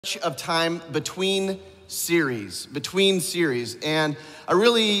of time between series, and I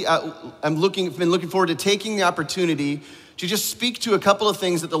really been looking forward to taking the opportunity to just speak to a couple of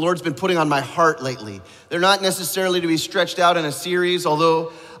things that the Lord's been putting on my heart lately. They're not necessarily to be stretched out in a series,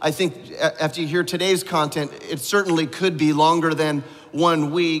 although I think after you hear today's content, it certainly could be longer than 1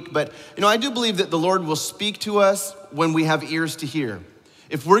 week. But I do believe that the Lord will speak to us when we have ears to hear.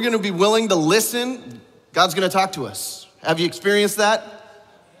 If we're going to be willing to listen, God's going to talk to us. Have you experienced that?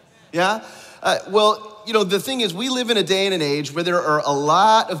 Yeah? The thing is, we live in a day and an age where there are a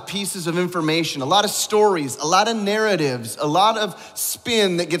lot of pieces of information, a lot of stories, a lot of narratives, a lot of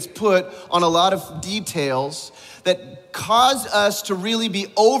spin that gets put on a lot of details that cause us to really be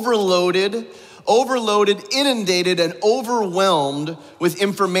overloaded, inundated, and overwhelmed with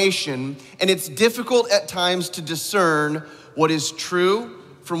information. And it's difficult at times to discern what is true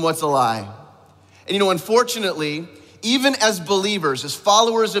from what's a lie. And unfortunately, even as believers, as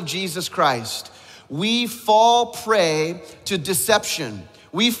followers of Jesus Christ, we fall prey to deception.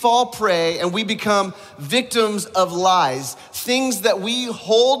 We fall prey and we become victims of lies, things that we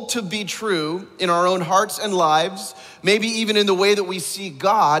hold to be true in our own hearts and lives, maybe even in the way that we see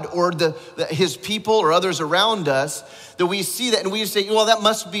God or his people or others around us, that we see that and we say, well, that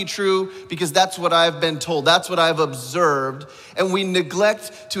must be true because that's what I've been told, that's what I've observed, and we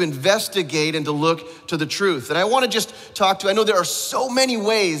neglect to investigate and to look to the truth. And I want to just I know there are so many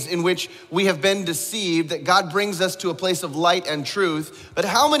ways in which we have been deceived that God brings us to a place of light and truth, but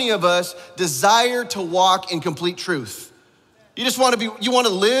how many of us desire to walk in complete truth? You want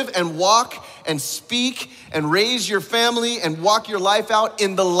to live and walk and speak and raise your family and walk your life out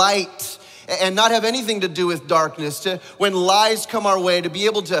in the light and not have anything to do with darkness, to when lies come our way, to be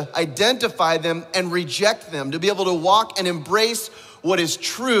able to identify them and reject them, to be able to walk and embrace what is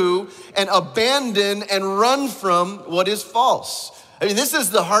true and abandon and run from what is false. I mean, this is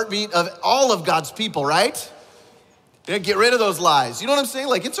the heartbeat of all of God's people, right? Get rid of those lies. You know what I'm saying?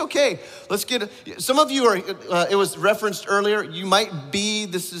 Like, it's okay. Some of you are, it was referenced earlier,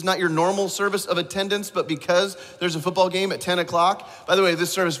 this is not your normal service of attendance, but because there's a football game at 10 o'clock. By the way,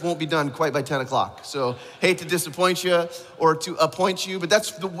 this service won't be done quite by 10 o'clock. So hate to disappoint you or to appoint you, but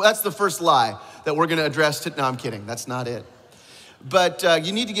that's the first lie that we're going to address. No, I'm kidding. That's not it. But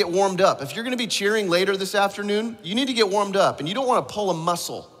you need to get warmed up. If you're going to be cheering later this afternoon, you need to get warmed up, and you don't want to pull a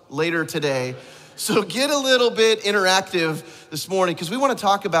muscle later today. So get a little bit interactive this morning because we want to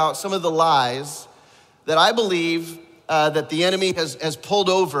talk about some of the lies that I believe that the enemy has pulled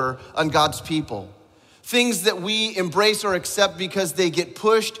over on God's people. Things that we embrace or accept because they get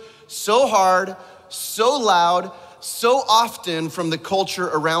pushed so hard, so loud, so often from the culture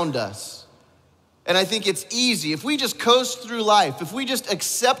around us. And I think it's easy. If we just coast through life, if we just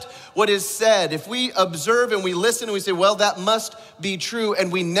accept what is said, if we observe and we listen and we say, well, that must be true,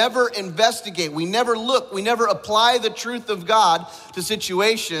 and we never investigate, we never look, we never apply the truth of God to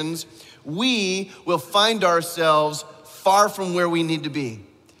situations, we will find ourselves far from where we need to be.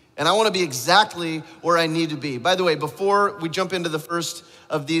 And I want to be exactly where I need to be. By the way, before we jump into the first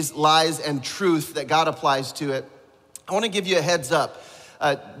of these lies and truth that God applies to it, I want to give you a heads up.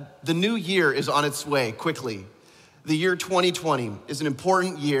 The new year is on its way quickly. The year 2020 is an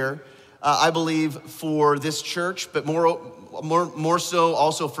important year, I believe, for this church, but more so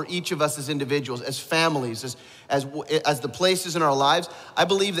also for each of us as individuals, as families, as the places in our lives. I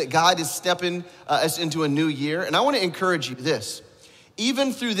believe that God is stepping us into a new year, and I want to encourage you this.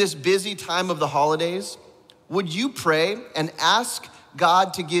 Even through this busy time of the holidays, would you pray and ask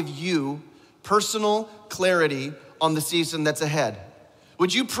God to give you personal clarity on the season that's ahead?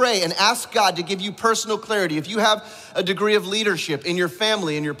 Would you pray and ask God to give you personal clarity? If you have a degree of leadership in your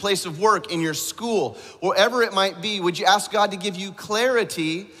family, in your place of work, in your school, wherever it might be, would you ask God to give you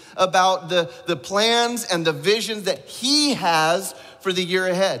clarity about the plans and the visions that He has for the year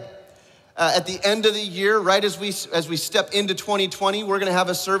ahead? At the end of the year, right as we step into 2020, we're going to have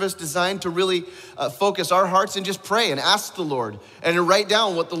a service designed to really focus our hearts and just pray and ask the Lord and to write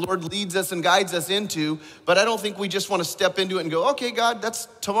down what the Lord leads us and guides us into. But I don't think we just want to step into it and go, okay, God, that's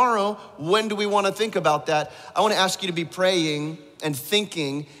tomorrow. When do we want to think about that? I want to ask you to be praying and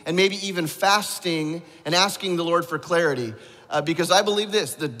thinking and maybe even fasting and asking the Lord for clarity. Because I believe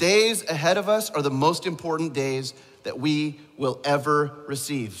this, the days ahead of us are the most important days that we will ever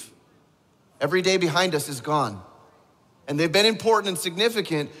receive. Every day behind us is gone. And they've been important and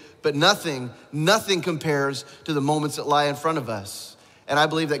significant, but nothing compares to the moments that lie in front of us. And I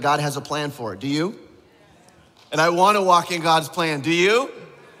believe that God has a plan for it. Do you? And I want to walk in God's plan. Do you?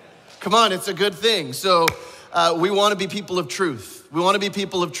 Come on, it's a good thing. So we want to be people of truth. We want to be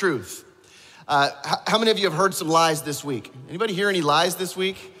people of truth. How many of you have heard some lies this week? Anybody hear any lies this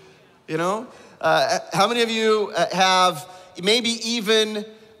week? You know? How many of you have maybe even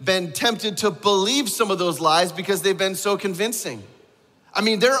been tempted to believe some of those lies because they've been so convincing? I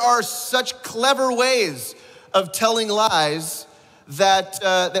mean, there are such clever ways of telling lies that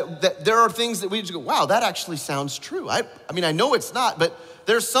there are things that we just go, wow, that actually sounds true. I mean, I know it's not, but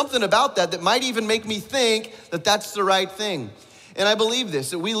there's something about that might even make me think that that's the right thing. And I believe this,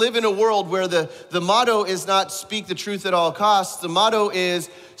 that we live in a world where the motto is not speak the truth at all costs. The motto is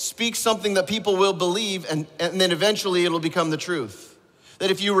speak something that people will believe, and then eventually it'll become the truth.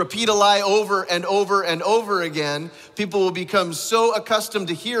 That if you repeat a lie over and over and over again, people will become so accustomed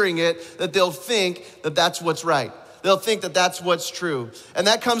to hearing it that they'll think that that's what's right. They'll think that that's what's true. And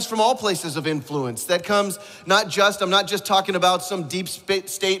that comes from all places of influence. That comes I'm not just talking about some deep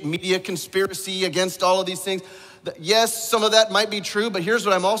state media conspiracy against all of these things. Yes, some of that might be true, but here's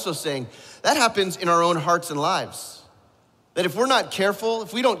what I'm also saying. That happens in our own hearts and lives. That if we're not careful,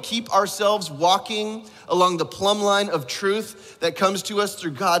 if we don't keep ourselves walking along the plumb line of truth that comes to us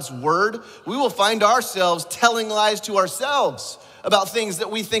through God's word, we will find ourselves telling lies to ourselves about things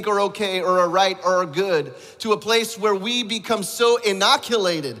that we think are okay or are right or are good, to a place where we become so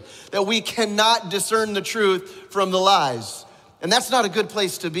inoculated that we cannot discern the truth from the lies. And that's not a good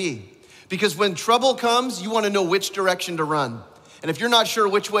place to be. Because when trouble comes, you want to know which direction to run. And if you're not sure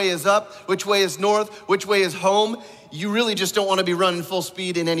which way is up, which way is north, which way is home, you really just don't want to be running full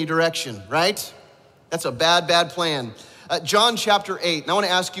speed in any direction, right? That's a bad, bad plan. John chapter 8, and I want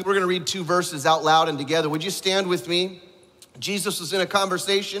to ask you, we're going to read 2 verses out loud and together. Would you stand with me? Jesus was in a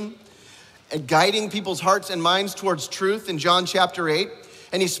conversation and guiding people's hearts and minds towards truth in John chapter 8.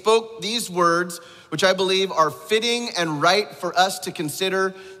 And he spoke these words, which I believe are fitting and right for us to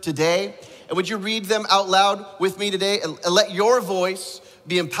consider today. And would you read them out loud with me today? And let your voice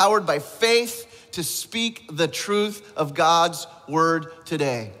be empowered by faith to speak the truth of God's word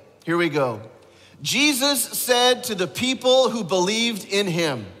today. Here we go. Jesus said to the people who believed in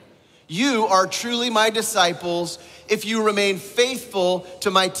him, "You are truly my disciples if you remain faithful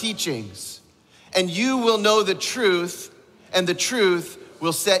to my teachings, and you will know the truth, and the truth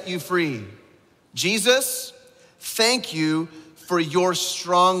will set you free." Jesus, thank you for your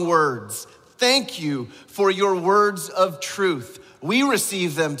strong words. Thank you for your words of truth. We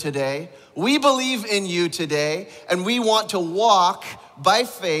receive them today. We believe in you today, and we want to walk by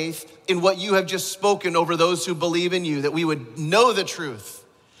faith in what you have just spoken over those who believe in you, that we would know the truth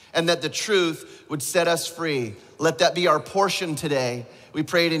and that the truth would set us free. Let that be our portion today. We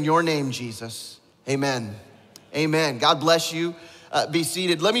pray it in your name, Jesus. Amen. Amen. God bless you. Be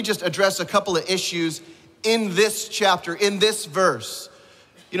seated. Let me just address a couple of issues in this chapter, in this verse.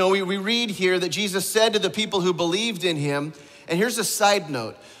 You know, we read here that Jesus said to the people who believed in him, and here's a side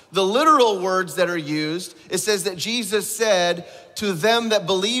note. The literal words that are used, it says that Jesus said to them that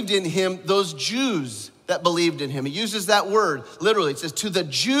believed in him, those Jews that believed in him. He uses that word literally. It says to the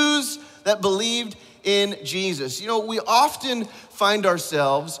Jews that believed in Jesus. You know, we often find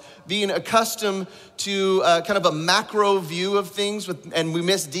ourselves being accustomed to kind of a macro view of things and we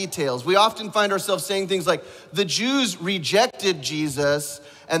miss details. We often find ourselves saying things like the Jews rejected Jesus,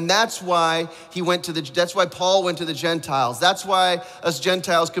 and that's why that's why Paul went to the Gentiles. That's why us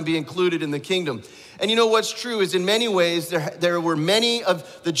Gentiles can be included in the kingdom. And you know what's true is in many ways, there were many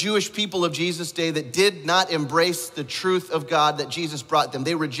of the Jewish people of Jesus' day that did not embrace the truth of God that Jesus brought them.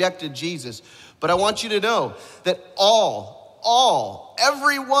 They rejected Jesus. But I want you to know that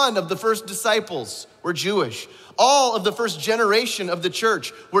every one of the first disciples were Jewish. All of the first generation of the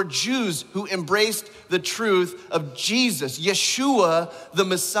church were Jews who embraced the truth of Jesus, Yeshua, the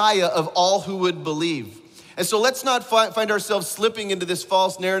Messiah of all who would believe. And so let's not find ourselves slipping into this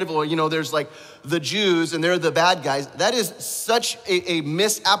false narrative or, you know, there's like the Jews and they're the bad guys. That is such a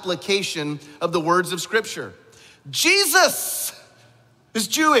misapplication of the words of Scripture. Jesus is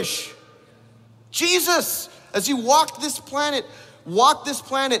Jewish. Jesus, as he walked this planet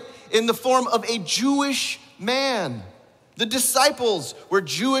in the form of a Jewish man. The disciples were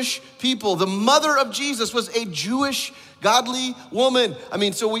Jewish people. The mother of Jesus was a Jewish godly woman. I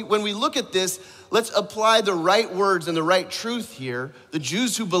mean, so when we look at this, let's apply the right words and the right truth here. The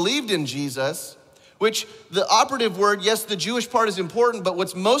Jews who believed in Jesus, which the operative word, yes, the Jewish part is important, but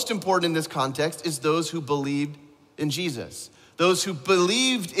what's most important in this context is those who believed in Jesus. Those who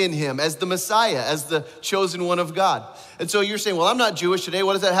believed in him as the Messiah, as the chosen one of God. And so you're saying, well, I'm not Jewish today.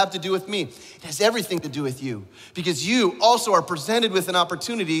 What does that have to do with me? It has everything to do with you, because you also are presented with an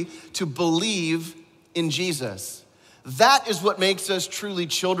opportunity to believe in Jesus. That is what makes us truly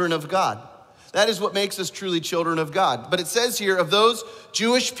children of God. That is what makes us truly children of God. But it says here, of those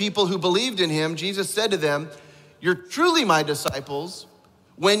Jewish people who believed in him, Jesus said to them, "You're truly my disciples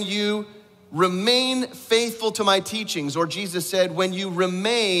when you remain faithful to my teachings, or Jesus said, when you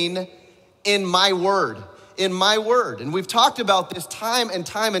remain in my word, in my word. And we've talked about this time and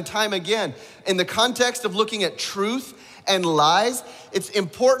time and time again. In the context of looking at truth and lies, it's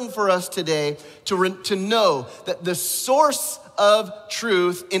important for us today to know that the source of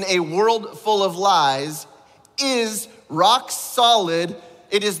truth in a world full of lies is rock solid.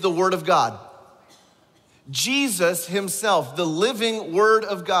 It is the word of God. Jesus himself, the living word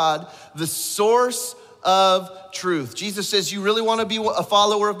of God, the source of truth. Jesus says, you really want to be a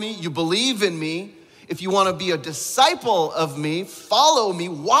follower of me? You believe in me. If you want to be a disciple of me, follow me,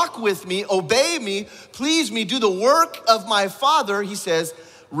 walk with me, obey me, please me, do the work of my Father, he says,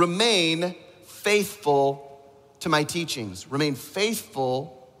 remain faithful to my teachings. Remain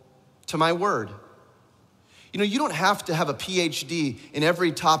faithful to my word. You know, you don't have to have a PhD in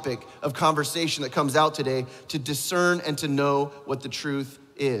every topic of conversation that comes out today to discern and to know what the truth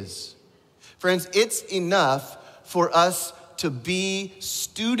is. Friends, it's enough for us to be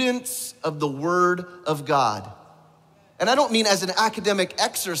students of the Word of God. And I don't mean as an academic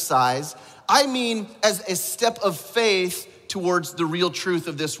exercise, I mean as a step of faith towards the real truth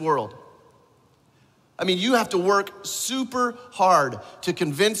of this world. I mean, you have to work super hard to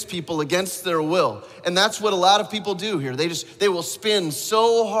convince people against their will. And that's what a lot of people do here. They will spin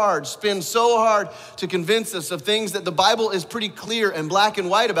so hard to convince us of things that the Bible is pretty clear and black and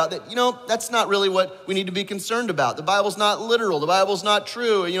white about, that, you know, that's not really what we need to be concerned about. The Bible's not literal. The Bible's not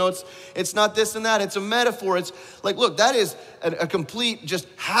true. You know, it's not this and that. It's a metaphor. It's like, look, that is a complete just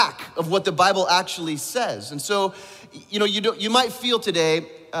hack of what the Bible actually says. And so, you know, you might feel today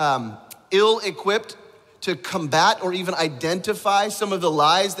ill-equipped to combat or even identify some of the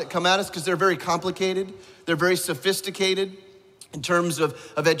lies that come at us because they're very complicated. They're very sophisticated in terms of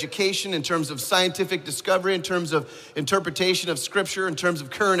education, in terms of scientific discovery, in terms of interpretation of scripture, in terms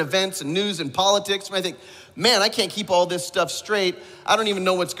of current events and news and politics. And I think, man, I can't keep all this stuff straight. I don't even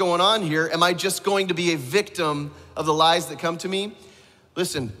know what's going on here. Am I just going to be a victim of the lies that come to me?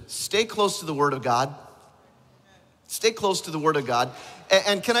 Listen, stay close to the Word of God. Stay close to the Word of God.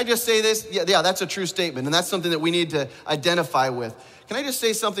 And can I just say this? Yeah, that's a true statement. And that's something that we need to identify with. Can I just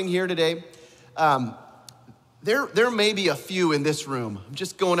say something here today? There may be a few in this room. I'm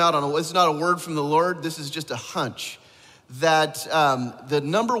just going out on this is not a word from the Lord. This is just a hunch that the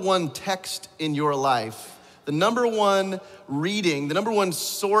number one text in your life, the number one reading, the number one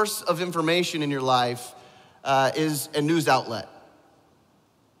source of information in your life is a news outlet.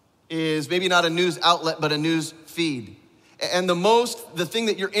 Is maybe not a news outlet, but a news feed. And the thing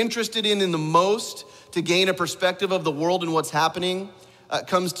that you're interested in the most to gain a perspective of the world and what's happening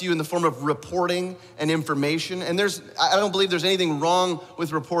comes to you in the form of reporting and information. And I don't believe there's anything wrong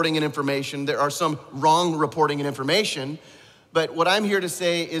with reporting and information. There are some wrong reporting and information. But what I'm here to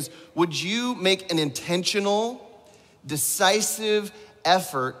say is, would you make an intentional, decisive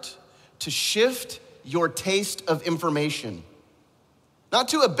effort to shift your taste of information? Not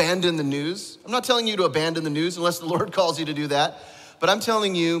to abandon the news. I'm not telling you to abandon the news unless the Lord calls you to do that. But I'm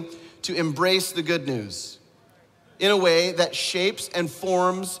telling you to embrace the good news in a way that shapes and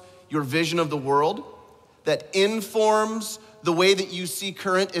forms your vision of the world, that informs the way that you see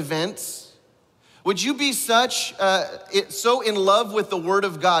current events. Would you be so in love with the Word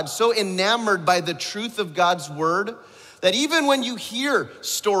of God, so enamored by the truth of God's Word, that even when you hear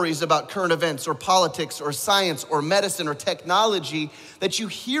stories about current events or politics or science or medicine or technology, that you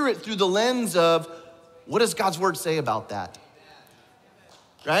hear it through the lens of, what does God's word say about that?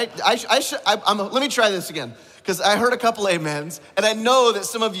 Right? Let me try this again, because I heard a couple amens, and I know that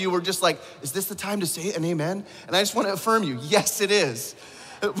some of you were just like, is this the time to say an amen? And I just want to affirm you, yes, it is.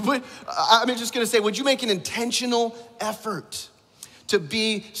 But I'm just going to say, would you make an intentional effort to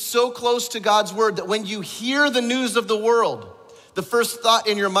be so close to God's word that when you hear the news of the world, the first thought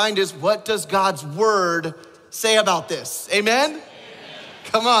in your mind is, what does God's word say about this? Amen? Amen.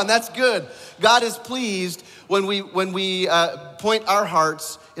 Come on, that's good. God is pleased when we point our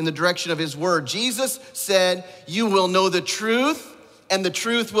hearts in the direction of his word. Jesus said, you will know the truth, and the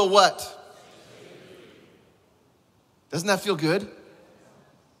truth will what? Doesn't that feel good?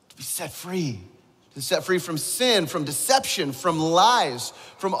 To be set free. To set free from sin, from deception, from lies,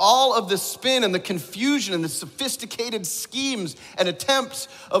 from all of the spin and the confusion and the sophisticated schemes and attempts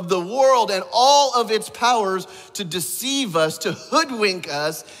of the world and all of its powers to deceive us, to hoodwink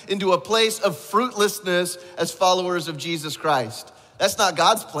us into a place of fruitlessness as followers of Jesus Christ. That's not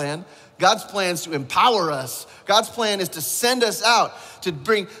God's plan. God's plan is to empower us. God's plan is to send us out to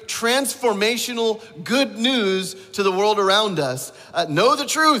bring transformational good news to the world around us. Know the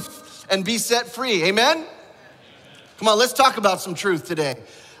truth and be set free. Amen? Come on, let's talk about some truth today.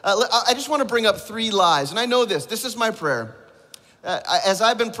 I just want to bring up 3 lies, and I know this is my prayer. As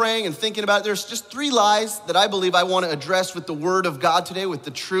I've been praying and thinking about it, there's just 3 lies that I believe I want to address with the word of God today, with the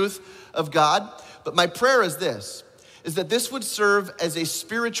truth of God. But my prayer is that this would serve as a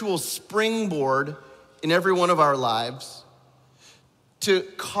spiritual springboard in every one of our lives to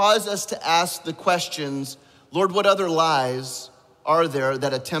cause us to ask the questions, Lord, what other lies are there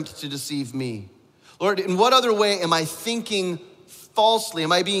that attempt to deceive me? Lord, in what other way am I thinking falsely?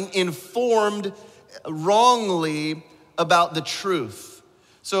 Am I being informed wrongly about the truth?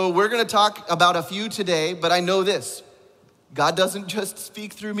 So we're gonna talk about a few today, but I know this, God doesn't just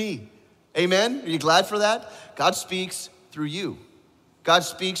speak through me. Amen? Are you glad for that? God speaks through you. God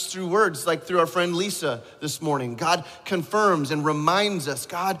speaks through words like through our friend Lisa this morning. God confirms and reminds us.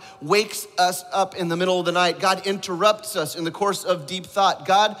 God wakes us up in the middle of the night. God interrupts us in the course of deep thought.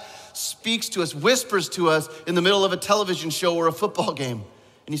 God speaks to us, whispers to us in the middle of a television show or a football game.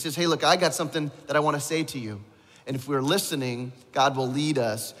 And he says, hey, look, I got something that I want to say to you. And if we're listening, God will lead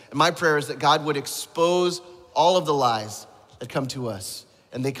us. And my prayer is that God would expose all of the lies that come to us.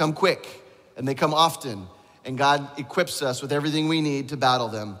 And they come quick, and they come often. And God equips us with everything we need to battle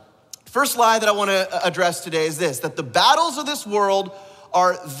them. First lie that I want to address today is this, that the battles of this world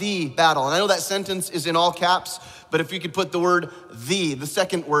are the battle. And I know that sentence is in all caps, but if you could put the word the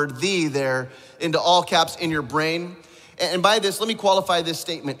second word, the there, into all caps in your brain. And by this, let me qualify this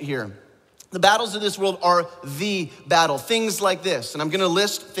statement here. The battles of this world are the battle. Things like this, and I'm gonna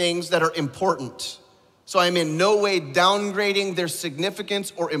list things that are important. So I'm in no way downgrading their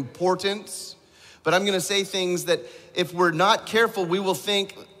significance or importance, but I'm gonna say things that if we're not careful, we will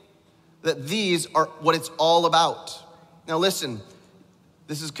think that these are what it's all about. Now listen,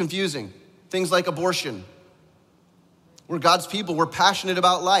 this is confusing. Things like abortion. We're God's people, we're passionate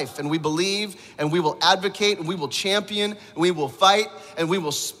about life, and we believe, and we will advocate, and we will champion, and we will fight, and we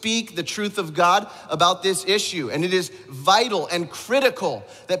will speak the truth of God about this issue. And it is vital and critical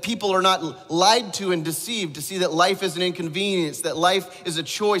that people are not lied to and deceived to see that life is an inconvenience, that life is a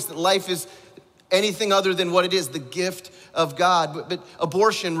choice, that life is anything other than what it is, the gift of God. But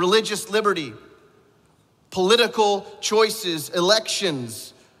abortion, religious liberty, political choices,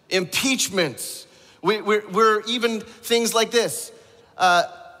 elections, impeachments. We're even things like this,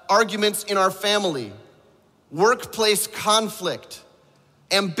 arguments in our family, workplace conflict,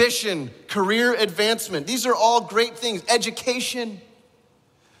 ambition, career advancement. These are all great things. Education.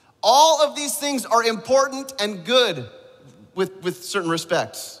 All of these things are important and good with certain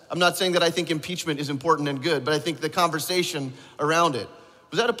respects. I'm not saying that I think impeachment is important and good, but I think the conversation around it.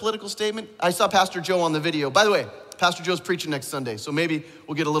 Was that a political statement? I saw Pastor Joe on the video. By the way, Pastor Joe's preaching next Sunday, so maybe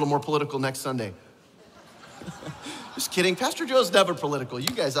we'll get a little more political next Sunday. Just kidding. Pastor Joe's never political. You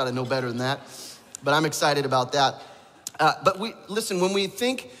guys ought to know better than that. But I'm excited about that. But listen, when we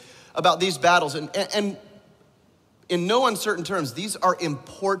think about these battles, and in no uncertain terms, these are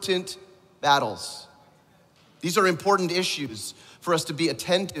important battles. These are important issues for us to be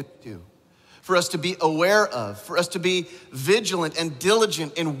attentive to, for us to be aware of, for us to be vigilant and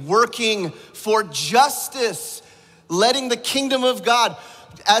diligent in working for justice, letting the kingdom of God,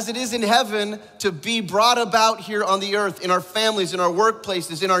 as it is in heaven, to be brought about here on the earth, in our families, in our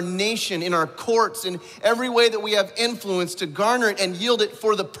workplaces, in our nation, in our courts, in every way that we have influence, to garner it and yield it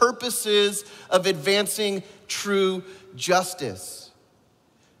for the purposes of advancing true justice.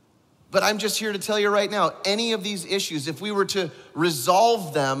 But I'm just here to tell you right now, any of these issues, if we were to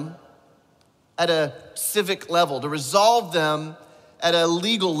resolve them at a civic level, to resolve them at a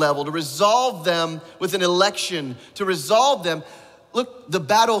legal level, to resolve them with an election, to resolve them, look, the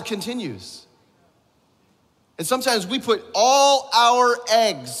battle continues. And sometimes we put all our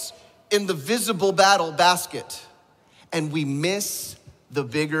eggs in the visible battle basket and we miss the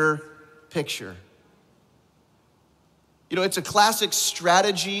bigger picture. You know, it's a classic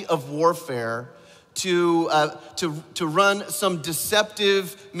strategy of warfare to run some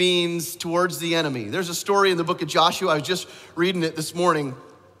deceptive means towards the enemy. There's a story in the book of Joshua. I was just reading it this morning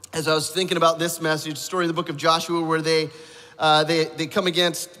as I was thinking about this message. A story in the book of Joshua where they come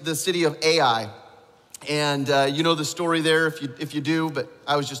against the city of Ai. And you know the story there if you do, but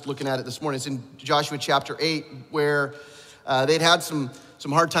I was just looking at it this morning. It's in Joshua chapter 8 where they'd had some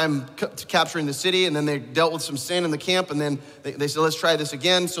hard time capturing the city, and then they dealt with some sin in the camp, and then they said, let's try this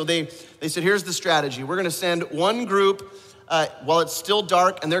again. So they said, here's the strategy. We're gonna send one group while it's still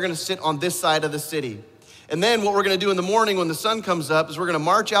dark, and they're gonna sit on this side of the city. And then what we're gonna do in the morning when the sun comes up is we're gonna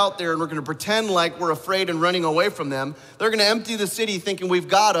march out there and we're gonna pretend like we're afraid and running away from them. They're gonna empty the city thinking we've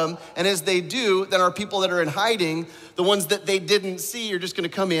got them. And as they do, then our people that are in hiding, the ones that they didn't see, are just gonna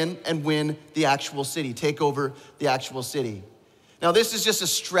come in and win the actual city, take over the actual city. Now, this is just a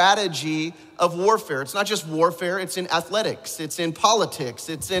strategy of warfare. It's not just warfare, it's in athletics, it's in politics,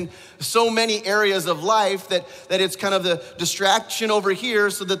 it's in so many areas of life that it's kind of the distraction over here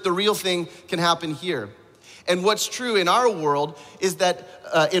so that the real thing can happen here. And what's true in our world is that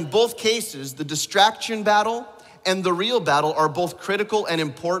in both cases, the distraction battle and the real battle are both critical and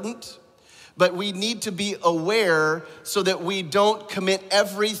important, but we need to be aware so that we don't commit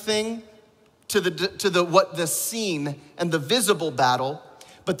everything to the seen and the visible battle,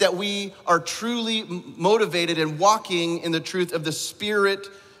 but that we are truly motivated and walking in the truth of the Spirit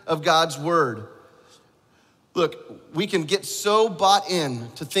of God's word. Look, we can get so bought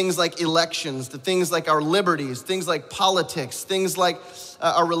in to things like elections, to things like our liberties, things like politics, things like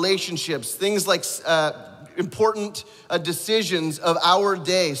our relationships, things like important decisions of our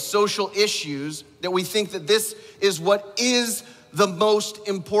day, social issues, that we think that this is what is the most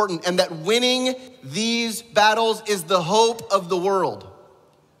important, and that winning these battles is the hope of the world.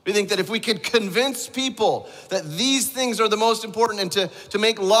 We think that if we could convince people that these things are the most important and to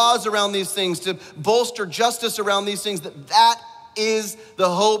make laws around these things, to bolster justice around these things, that is the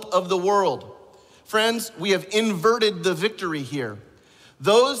hope of the world. Friends, we have inverted the victory here.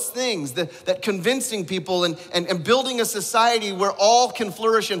 Those things, that convincing people and building a society where all can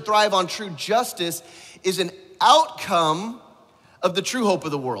flourish and thrive on true justice, is an outcome of the true hope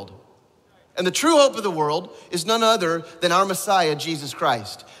of the world. And the true hope of the world is none other than our Messiah, Jesus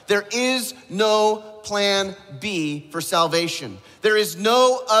Christ. There is no plan B for salvation. There is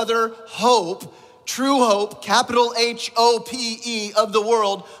no other hope, true hope, capital HOPE, of the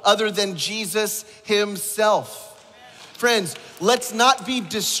world other than Jesus himself. Friends, let's not be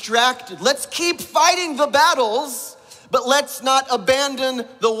distracted. Let's keep fighting the battles, but let's not abandon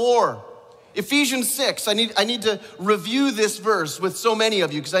the war. Ephesians 6, I need to review this verse with so many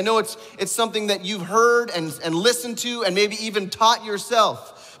of you because I know it's something that you've heard and listened to and maybe even taught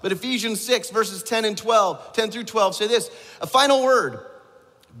yourself. But Ephesians 6 verses 10 through 12 say this, a final word,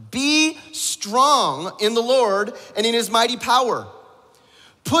 be strong in the Lord and in his mighty power.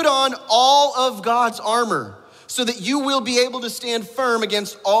 Put on all of God's armor so that you will be able to stand firm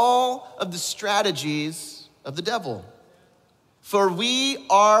against all of the strategies of the devil. For we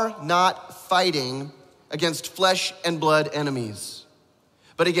are not fighting against flesh and blood enemies,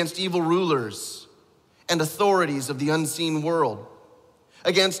 but against evil rulers and authorities of the unseen world,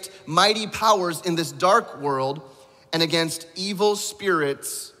 against mighty powers in this dark world, and against evil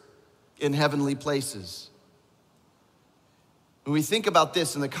spirits in heavenly places. When we think about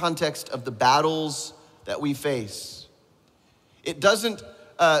this in the context of the battles that we face, it doesn't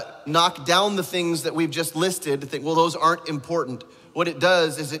knock down the things that we've just listed to think, well, those aren't important. What it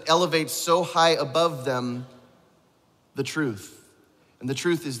does is it elevates so high above them the truth. And the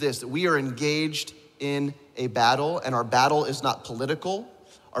truth is this, that we are engaged in a battle, and our battle is not political.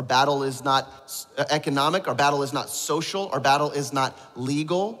 Our battle is not economic. Our battle is not social. Our battle is not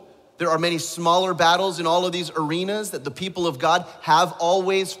legal. There are many smaller battles in all of these arenas that the people of God have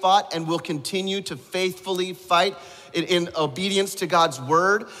always fought and will continue to faithfully fight in obedience to God's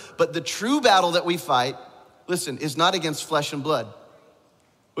word. But the true battle that we fight, listen, is not against flesh and blood.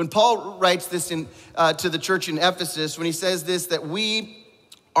 When Paul writes this to the church in Ephesus, when he says this, that we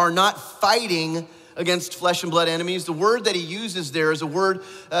are not fighting against flesh and blood enemies, the word that he uses there is a word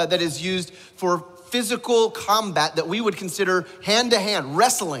that is used for physical combat that we would consider hand-to-hand,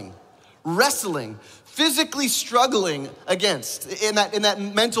 wrestling, physically struggling against. In that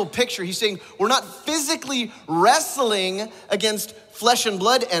mental picture, he's saying we're not physically wrestling against flesh and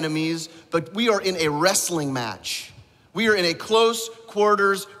blood enemies, but we are in a wrestling match. We are in a close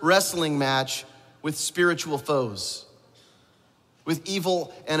quarters wrestling match with spiritual foes, with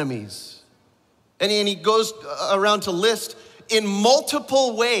evil enemies. And he goes around to list in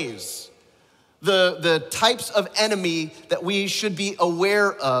multiple ways the types of enemy that we should be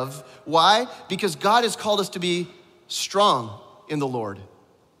aware of. Why? Because God has called us to be strong in the Lord.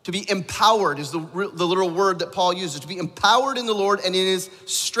 To be empowered is the literal word that Paul uses. To be empowered in the Lord and in his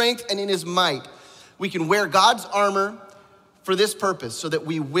strength and in his might. We can wear God's armor for this purpose so that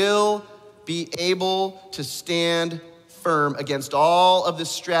we will be able to stand firm against all of the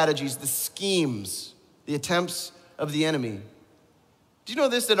strategies, the schemes, the attempts of the enemy. Do you know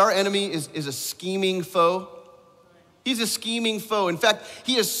this, that our enemy is a scheming foe? He's a scheming foe. In fact,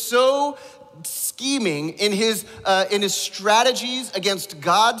 he is so scheming in his strategies against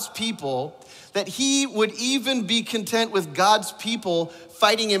God's people that he would even be content with God's people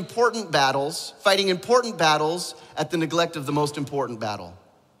fighting important battles at the neglect of the most important battle.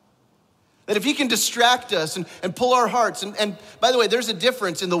 That if he can distract us and pull our hearts, and by the way, there's a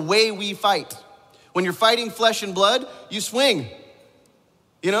difference in the way we fight. When you're fighting flesh and blood, you swing.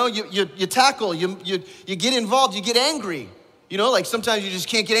 You know, you tackle, you get involved, you get angry. You know, like sometimes you just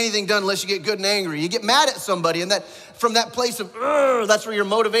can't get anything done unless you get good and angry. You get mad at somebody, and that from that place of, that's where your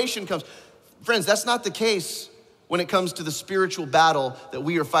motivation comes. Friends, that's not the case when it comes to the spiritual battle that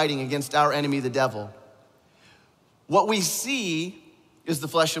we are fighting against our enemy, the devil. What we see is the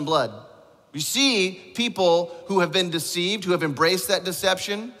flesh and blood. We see people who have been deceived, who have embraced that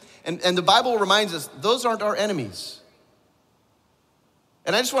deception, and the Bible reminds us those aren't our enemies.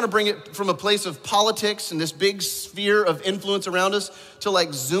 And I just want to bring it from a place of politics and this big sphere of influence around us to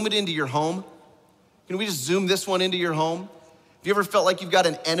like zoom it into your home. Can we just zoom this one into your home? Have you ever felt like you've got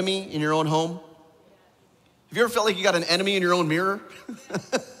an enemy in your own home? Have you ever felt like you got an enemy in your own mirror?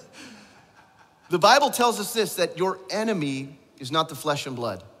 The Bible tells us this, that your enemy is not the flesh and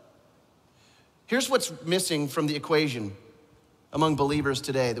blood. Here's what's missing from the equation among believers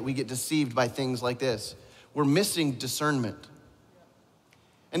today, that we get deceived by things like this. We're missing discernment.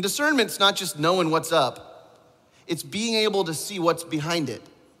 And discernment's not just knowing what's up, it's being able to see what's behind it.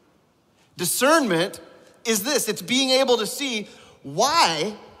 Discernment is this, it's being able to see,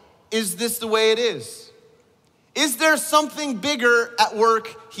 why is this the way it is? Is there something bigger at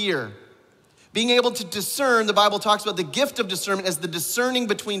work here? Being able to discern, the Bible talks about the gift of discernment as the discerning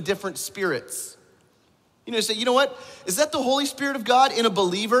between different spirits. You know, you say, you know what? Is that the Holy Spirit of God in a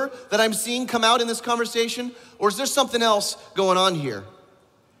believer that I'm seeing come out in this conversation? Or is there something else going on here?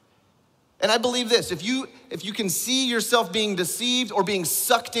 And I believe this, if you can see yourself being deceived or being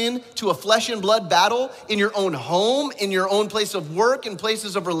sucked in to a flesh and blood battle in your own home, in your own place of work, in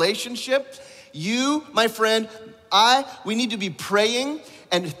places of relationship, you, my friend, we need to be praying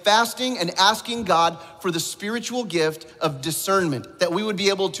and fasting and asking God for the spiritual gift of discernment, that we would be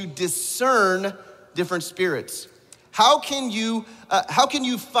able to discern different spirits. How can you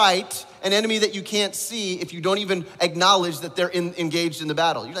fight an enemy that you can't see if you don't even acknowledge that they're engaged in the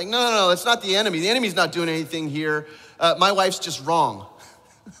battle? You're like, no, it's not the enemy. The enemy's not doing anything here. My wife's just wrong.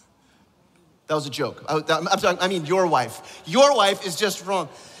 That was a joke. I mean your wife. Your wife is just wrong.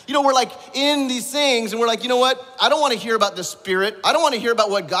 You know, we're like in these things and we're like, you know what? I don't want to hear about the Spirit. I don't want to hear about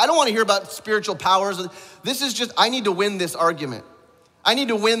what God, I don't want to hear about spiritual powers. This is just, I need to win this argument. I need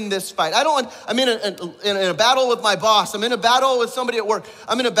to win this fight. I'm in a battle with my boss. I'm in a battle with somebody at work.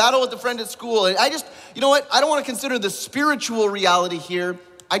 I'm in a battle with a friend at school. And you know what? I don't want to consider the spiritual reality here.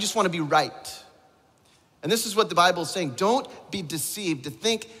 I just want to be right. And this is what the Bible is saying. Don't be deceived to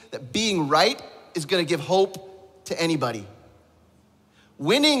think that being right is going to give hope to anybody.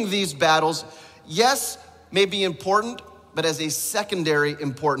 Winning these battles, yes, may be important, but as a secondary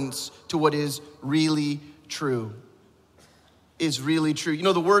importance to what is really true. Is really true. You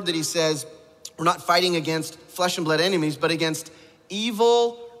know, the word that he says, we're not fighting against flesh and blood enemies, but against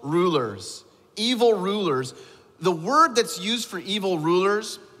evil rulers. Evil rulers. The word that's used for evil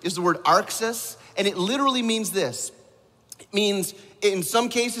rulers is the word arxis, and it literally means this. It means, in some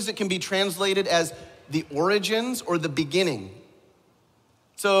cases, it can be translated as the origins or the beginning.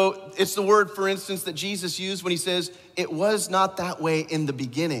 So it's the word, for instance, that Jesus used when he says, it was not that way in the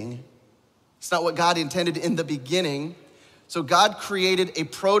beginning. It's not what God intended in the beginning. So God created a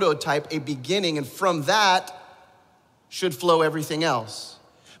prototype, a beginning, and from that should flow everything else.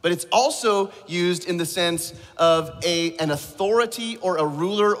 But it's also used in the sense of an authority or a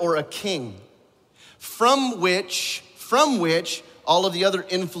ruler or a king, from which all of the other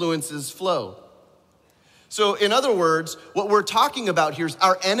influences flow. So in other words, what we're talking about here is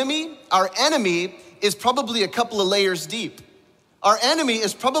our enemy. Our enemy is probably a couple of layers deep. Our enemy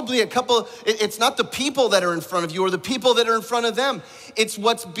is probably it's not the people that are in front of you or the people that are in front of them. It's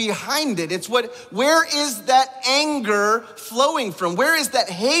what's behind it. Where is that anger flowing from? Where is that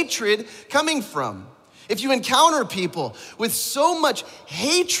hatred coming from? If you encounter people with so much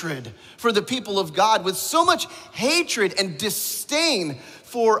hatred for the people of God, with so much hatred and disdain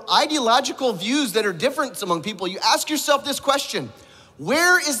for ideological views that are different among people, you ask yourself this question: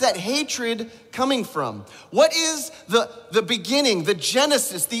 where is that hatred coming from? What is the beginning, the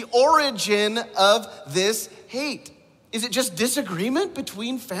genesis, the origin of this hate? Is it just disagreement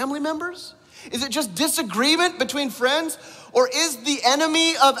between family members? Is it just disagreement between friends? Or is the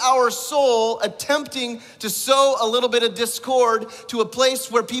enemy of our soul attempting to sow a little bit of discord to a place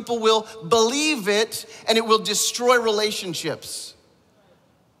where people will believe it and it will destroy relationships?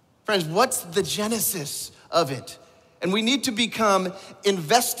 Friends, what's the genesis of it? And we need to become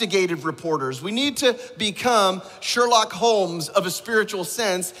investigative reporters. We need to become Sherlock Holmes of a spiritual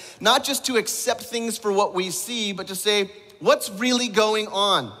sense, not just to accept things for what we see, but to say, what's really going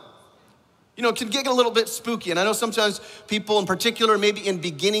on? You know, it can get a little bit spooky. And I know sometimes people in particular, maybe in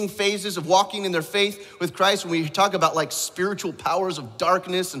beginning phases of walking in their faith with Christ, when we talk about like spiritual powers of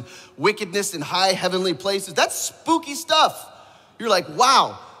darkness and wickedness in high heavenly places, that's spooky stuff. You're like,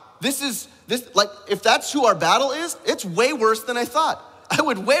 wow, this, like, if that's who our battle is, it's way worse than I thought. I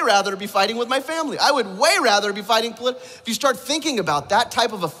would way rather be fighting with my family. I would way rather be fighting if you start thinking about that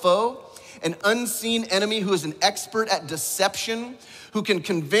type of a foe, an unseen enemy who is an expert at deception, who can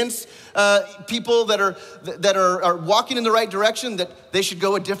convince people that are walking in the right direction that they should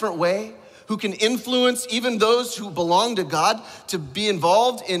go a different way, who can influence even those who belong to God to be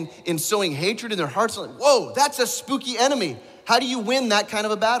involved in sowing hatred in their hearts. Like, whoa, that's a spooky enemy. How do you win that kind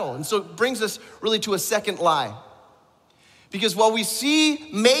of a battle? And so it brings us really to a second lie. Because while we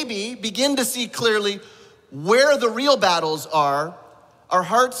begin to see clearly where the real battles are, our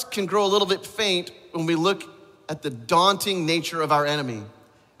hearts can grow a little bit faint when we look at the daunting nature of our enemy.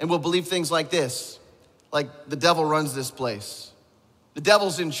 And we'll believe things like this, like the devil runs this place. The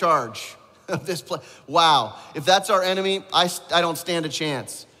devil's in charge of this place. Wow, if that's our enemy, I don't stand a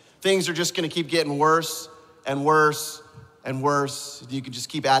chance. Things are just gonna keep getting worse and worse and worse. You could just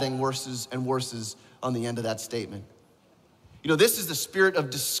keep adding worses and worses on the end of that statement. You know, this is the spirit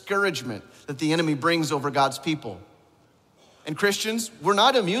of discouragement that the enemy brings over God's people. And Christians, we're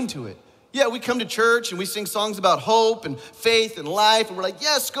not immune to it. Yeah, we come to church and we sing songs about hope and faith and life, and we're like,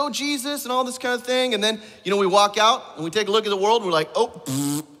 yes, go Jesus and all this kind of thing. And then, you know, we walk out and we take a look at the world and we're like,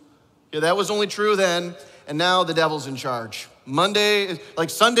 oh, yeah, that was only true then, and now the devil's in charge. Monday, like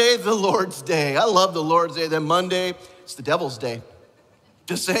Sunday, the Lord's day. I love the Lord's day. Then Monday, it's the devil's day.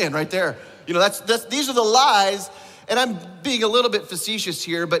 Just saying right there. You know, these are the lies, and I'm being a little bit facetious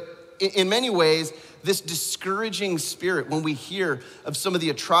here, but in many ways, this discouraging spirit, when we hear of some of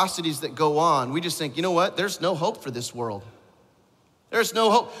the atrocities that go on, we just think, you know what? There's no hope for this world. There's no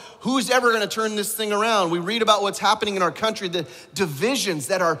hope. Who's ever gonna turn this thing around? We read about what's happening in our country, the divisions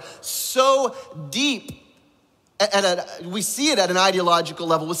that are so deep. We see it at an ideological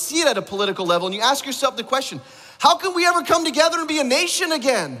level. We see it at a political level. And you ask yourself the question, how can we ever come together and be a nation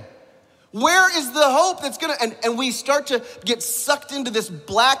again? Where is the hope that's and we start to get sucked into this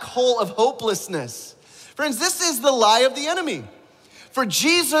black hole of hopelessness. Friends, this is the lie of the enemy. For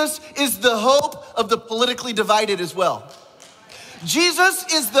Jesus is the hope of the politically divided as well.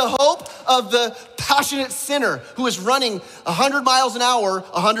 Jesus is the hope of the passionate sinner who is running 100 miles an hour,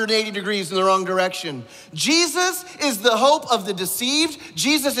 180 degrees in the wrong direction. Jesus is the hope of the deceived.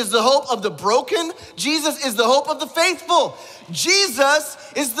 Jesus is the hope of the broken. Jesus is the hope of the faithful.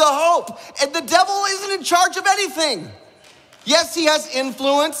 Jesus is the hope. And the devil isn't in charge of anything. Yes, he has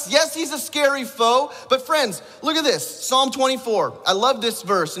influence. Yes, he's a scary foe. But friends, look at this, Psalm 24. I love this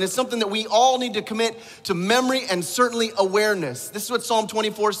verse, and it's something that we all need to commit to memory and certainly awareness. This is what Psalm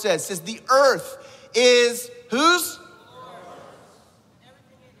 24 says. It says, the earth is whose?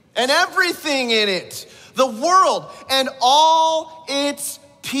 And everything in it. The world and all its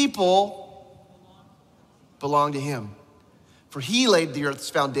people belong to him. For he laid the earth's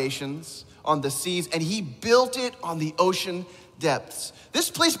foundations on the seas, and he built it on the ocean depths.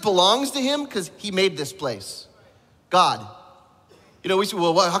 This place belongs to him because he made this place. God. You know, we say,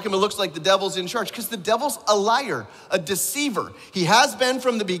 well, how come it looks like the devil's in charge? Because the devil's a liar, a deceiver. He has been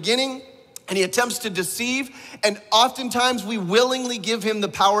from the beginning, and he attempts to deceive, and oftentimes we willingly give him the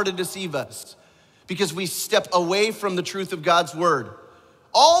power to deceive us because we step away from the truth of God's word.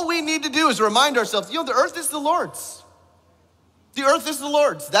 All we need to do is remind ourselves, you know, the earth is the Lord's. The earth is the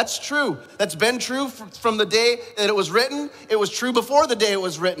Lord's. That's true. That's been true from the day that it was written. It was true before the day it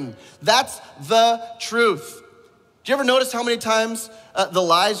was written. That's the truth. Do you ever notice how many times the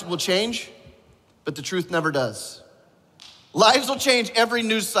lies will change, but the truth never does? Lies will change every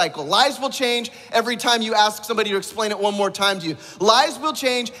news cycle. Lies will change every time you ask somebody to explain it one more time to you. Lies will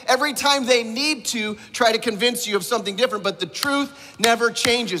change every time they need to try to convince you of something different, but the truth never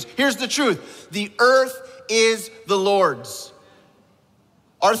changes. Here's the truth. The earth is the Lord's.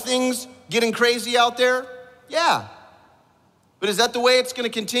 Are things getting crazy out there? Yeah. But is that the way it's going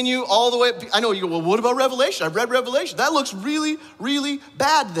to continue all the way? I know you go, well, what about Revelation? I've read Revelation. That looks really, really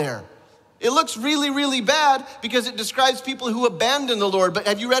bad there. It looks really, really bad because it describes people who abandon the Lord. But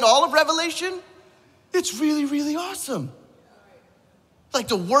have you read all of Revelation? It's really, really awesome. Like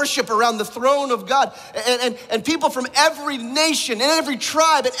to worship around the throne of God. And people from every nation and every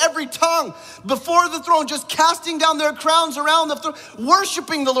tribe and every tongue before the throne, just casting down their crowns around the throne,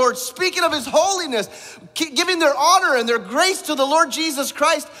 worshiping the Lord, speaking of his holiness, giving their honor and their grace to the Lord Jesus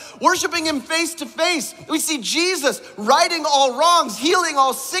Christ, worshiping him face to face. We see Jesus righting all wrongs, healing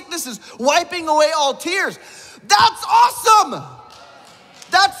all sicknesses, wiping away all tears. That's awesome.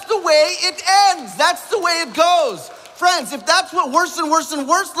 That's the way it ends. That's the way it goes. Friends, if that's what worse and worse and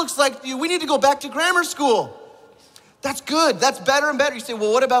worse looks like to you, we need to go back to grammar school. That's good. That's better and better. You say,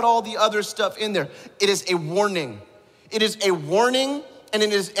 well, what about all the other stuff in there? It is a warning. It is a warning, and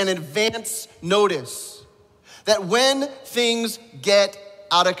it is an advance notice that when things get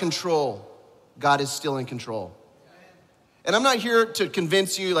out of control, God is still in control. And I'm not here to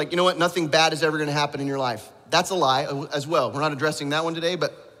convince you, like, you know what, nothing bad is ever going to happen in your life. That's a lie as well. We're not addressing that one today,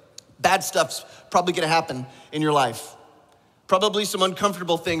 but bad stuff's probably gonna happen in your life. Probably some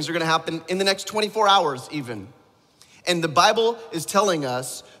uncomfortable things are gonna happen in the next 24 hours even. And the Bible is telling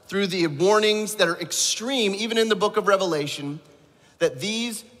us through the warnings that are extreme, even in the book of Revelation, that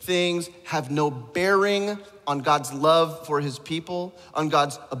these things have no bearing on God's love for his people, on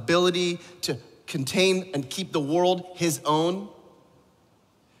God's ability to contain and keep the world his own.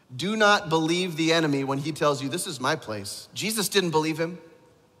 Do not believe the enemy when he tells you, this is my place. Jesus didn't believe him.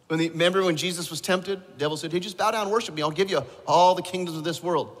 Remember when Jesus was tempted? The devil said, hey, just bow down and worship me. I'll give you all the kingdoms of this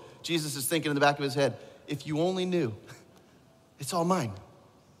world. Jesus is thinking in the back of his head, if you only knew, it's all mine.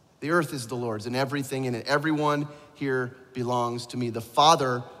 The earth is the Lord's and everything in it. Everyone here belongs to me. The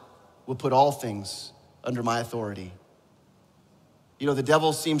Father will put all things under my authority. You know, the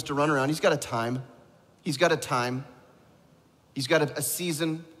devil seems to run around. He's got a time. He's got a time. He's got a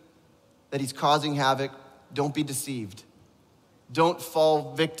season that he's causing havoc. Don't be deceived. Don't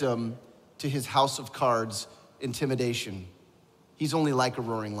fall victim to his house of cards intimidation. He's only like a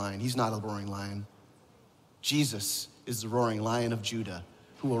roaring lion. He's not a roaring lion. Jesus is the roaring lion of Judah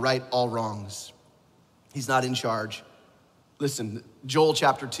who will right all wrongs. He's not in charge. Listen, Joel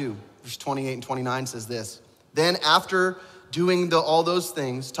chapter 2, verse 28 and 29 says this. Then after doing all those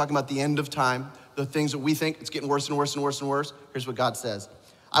things, talking about the end of time, the things that we think it's getting worse and worse and worse and worse, here's what God says.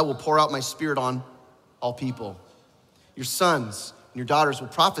 I will pour out my spirit on all people. Your sons and your daughters will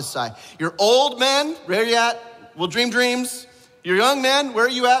prophesy. Your old men, where are you at? Will dream dreams. Your young men, where are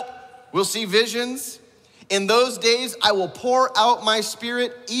you at? Will see visions. In those days, I will pour out my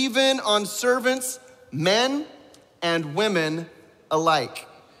spirit even on servants, men and women alike.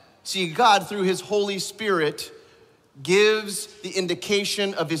 See, God, through his Holy Spirit, gives the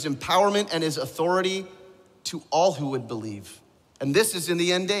indication of his empowerment and his authority to all who would believe. And this is in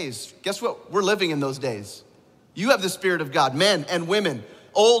the end days. Guess what? We're living in those days. You have the Spirit of God, men and women,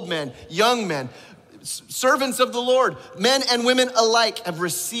 old men, young men, servants of the Lord, men and women alike have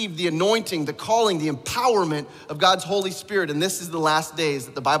received the anointing, the calling, the empowerment of God's Holy Spirit. And this is the last days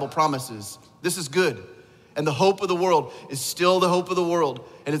that the Bible promises. This is good. And the hope of the world is still the hope of the world.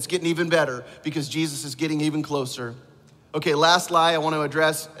 And it's getting even better because Jesus is getting even closer. Okay, last lie I want to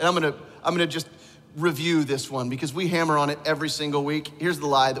address, and I'm gonna just review this one because we hammer on it every single week. Here's the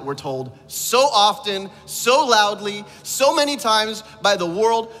lie that we're told so often, so loudly, so many times by the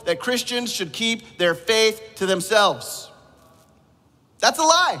world that Christians should keep their faith to themselves. That's a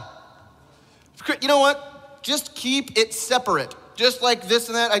lie. You know what? Just keep it separate. Just like this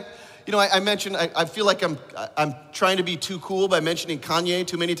and that. I mentioned, I feel like I'm trying to be too cool by mentioning Kanye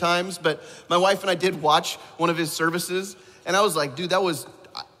too many times, but my wife and I did watch one of his services, and I was like, dude,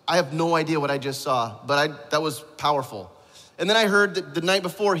 I have no idea what I just saw, but that was powerful. And then I heard that the night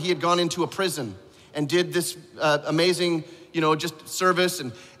before he had gone into a prison and did this amazing, just service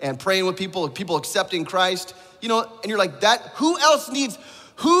and praying with people accepting Christ, and you're like,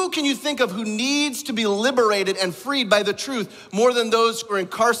 who can you think of who needs to be liberated and freed by the truth more than those who are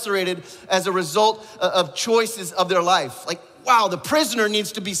incarcerated as a result of choices of their life? Like, wow, the prisoner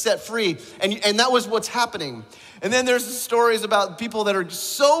needs to be set free. And that was what's happening. And then there's stories about people that are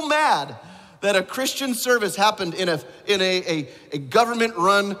so mad that a Christian service happened in a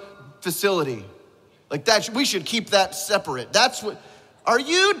government-run facility. Like that, we should keep that separate. Are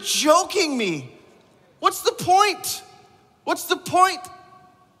you joking me? What's the point? What's the point?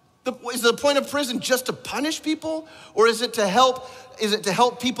 Is the point of prison just to punish people? Or is it to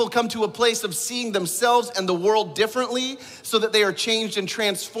help people come to a place of seeing themselves and the world differently so that they are changed and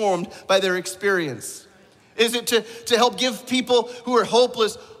transformed by their experience? Is it to help give people who are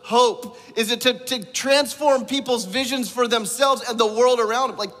hopeless hope? Is it to transform people's visions for themselves and the world around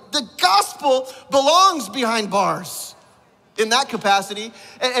them? Like, the gospel belongs behind bars in that capacity.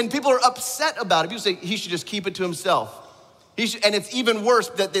 And people are upset about it. People say he should just keep it to himself. And it's even worse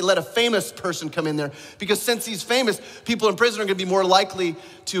that they let a famous person come in there, because since he's famous, people in prison are gonna be more likely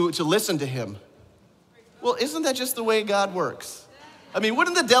to listen to him. Well, isn't that just the way God works? I mean,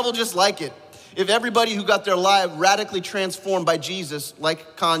 wouldn't the devil just like it if everybody who got their life radically transformed by Jesus,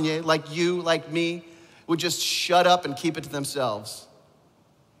 like Kanye, like you, like me, would just shut up and keep it to themselves?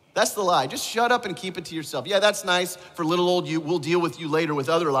 That's the lie. Just shut up and keep it to yourself. Yeah, that's nice for little old you. We'll deal with you later with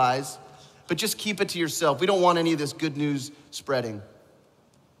other lies, but just keep it to yourself. We don't want any of this good news spreading.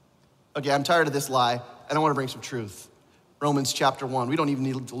 Okay, I'm tired of this lie, and I want to bring some truth. Romans chapter 1. We don't even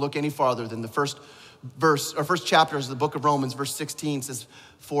need to look any farther than the first verse, or first chapter of the book of Romans, verse 16 says,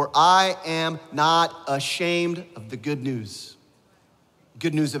 "For I am not ashamed of the good news."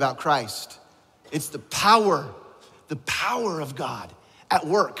 Good news about Christ. It's the power of God at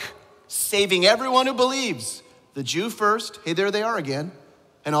work, saving everyone who believes, the Jew first, hey, there they are again,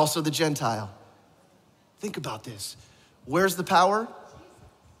 and also the Gentile. Think about this. Where's the power?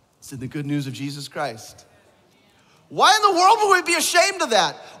 It's in the good news of Jesus Christ. Why in the world would we be ashamed of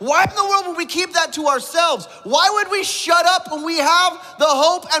that? Why in the world would we keep that to ourselves? Why would we shut up when we have the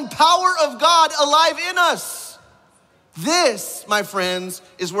hope and power of God alive in us? This, my friends,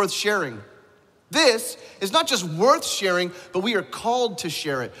 is worth sharing. This is not just worth sharing, but we are called to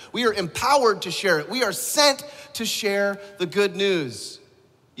share it. We are empowered to share it. We are sent to share the good news.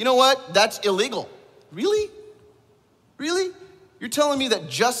 You know what? That's illegal. Really? Really? You're telling me that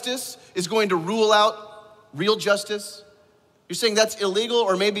justice is going to rule out real justice? You're saying that's illegal,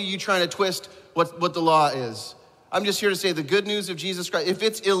 or maybe you're trying to twist what the law is. I'm just here to say the good news of Jesus Christ. If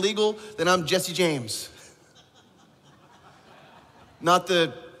it's illegal, then I'm Jesse James. Not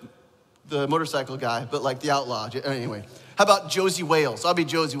the motorcycle guy, but like the outlaw. Anyway, how about Josie Wales? I'll be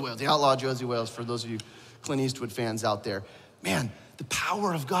Josie Wales, the outlaw Josie Wales, for those of you Clint Eastwood fans out there. Man, the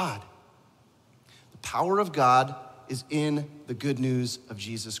power of God. The power of God is in the good news of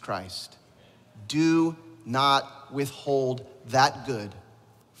Jesus Christ. Do not withhold that good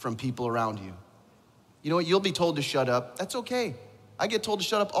from people around you. You know what? You'll be told to shut up. That's okay. I get told to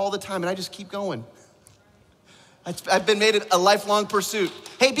shut up all the time, and I just keep going. I've been made it a lifelong pursuit.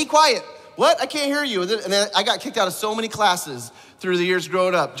 Hey, be quiet. What? I can't hear you. And then I got kicked out of so many classes through the years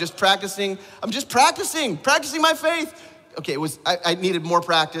growing up, just practicing. I'm just practicing my faith. Okay, I needed more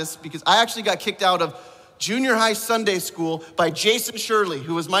practice, because I actually got kicked out of junior high Sunday school by Jason Shirley,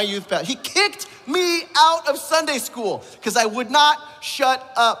 who was my youth pastor. He kicked me out of Sunday school because I would not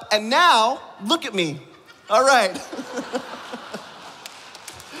shut up. And now, look at me. All right.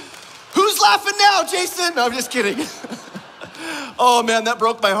 Who's laughing now, Jason? No, I'm just kidding. Oh man, that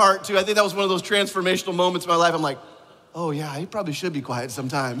broke my heart too. I think that was one of those transformational moments in my life. I'm like, oh yeah, you probably should be quiet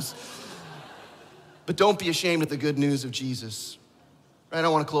sometimes. But don't be ashamed of the good news of Jesus. Right, I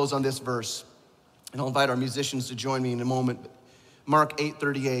want to close on this verse, and I'll invite our musicians to join me in a moment. Mark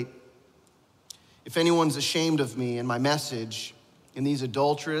 8:38. If anyone's ashamed of me and my message in these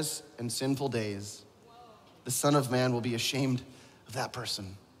adulterous and sinful days, the Son of Man will be ashamed of that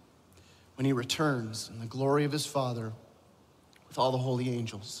person when he returns in the glory of his Father with all the holy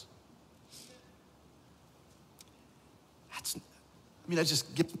angels. That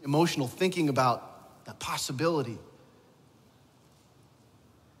just gets me emotional thinking about that possibility.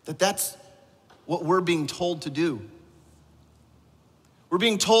 That's what we're being told to do. We're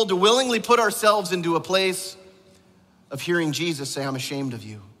being told to willingly put ourselves into a place of hearing Jesus say, I'm ashamed of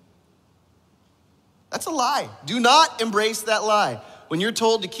you. That's a lie. Do not embrace that lie. When you're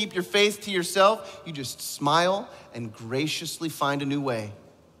told to keep your faith to yourself, you just smile and graciously find a new way.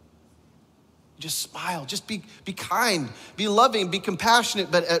 Just smile, just be kind, be loving, be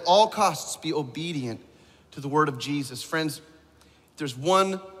compassionate, but at all costs be obedient to the word of Jesus. Friends, if there's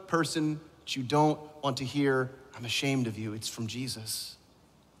one person that you don't want to hear, I'm ashamed of you, it's from Jesus.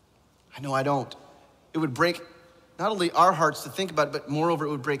 I know I don't. It would break not only our hearts to think about it, but moreover, it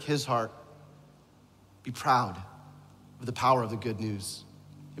would break his heart. Be proud of the power of the good news.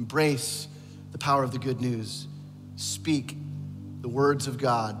 Embrace the power of the good news. Speak the words of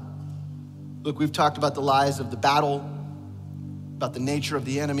God. Look, we've talked about the lies of the battle, about the nature of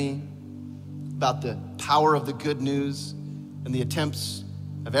the enemy, about the power of the good news, and the attempts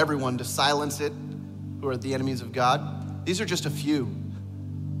of everyone to silence it, who are the enemies of God. These are just a few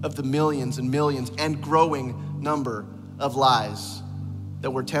of the millions and millions and growing number of lies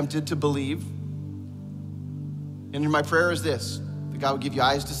that we're tempted to believe. And my prayer is this, that God would give you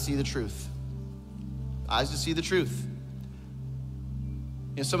eyes to see the truth. Eyes to see the truth.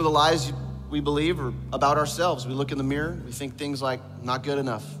 Some of the lies we believe are about ourselves. We look in the mirror, we think things like, not good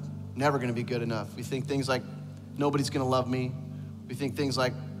enough, never gonna be good enough. We think things like, nobody's gonna love me. We think things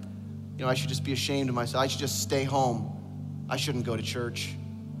like, I should just be ashamed of myself. I should just stay home. I shouldn't go to church,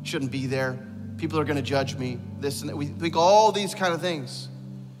 shouldn't be there. People are gonna judge me, this and that. We think all these kind of things.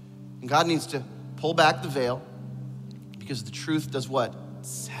 And God needs to pull back the veil because the truth does what? It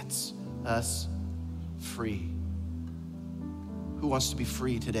sets us free. Who wants to be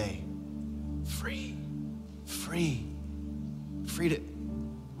free today? Free, free, free to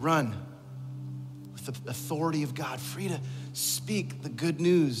run with the authority of God, free to speak the good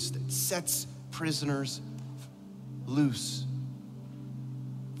news that sets prisoners loose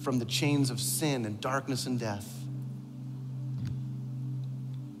from the chains of sin and darkness and death.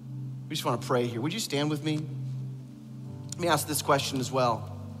 We just want to pray here. Would you stand with me? Let me ask this question as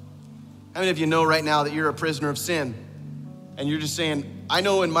well. How many of you know right now that you're a prisoner of sin? And you're just saying, I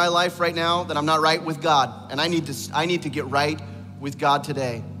know in my life right now that I'm not right with God, and I need to get right with God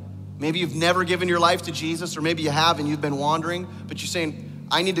today. Maybe you've never given your life to Jesus, or maybe you have and you've been wandering, but you're saying,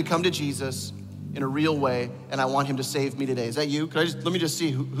 I need to come to Jesus in a real way, and I want him to save me today. Is that you? Let me just see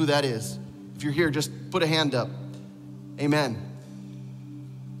who that is. If you're here, just put a hand up. Amen.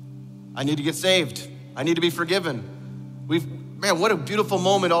 I need to get saved. I need to be forgiven. Man, what a beautiful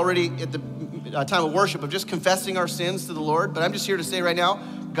moment already at the time of worship of just confessing our sins to the Lord. But I'm just here to say right now,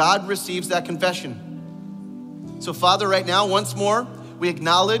 God receives that confession. So Father, right now, once more, we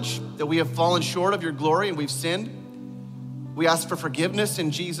acknowledge that we have fallen short of your glory and we've sinned. We ask for forgiveness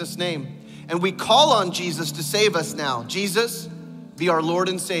in Jesus' name. And we call on Jesus to save us now. Jesus, be our Lord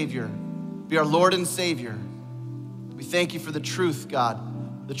and Savior. Be our Lord and Savior. We thank you for the truth,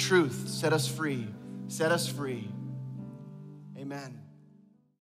 God. The truth. Set us free. Set us free. Amen.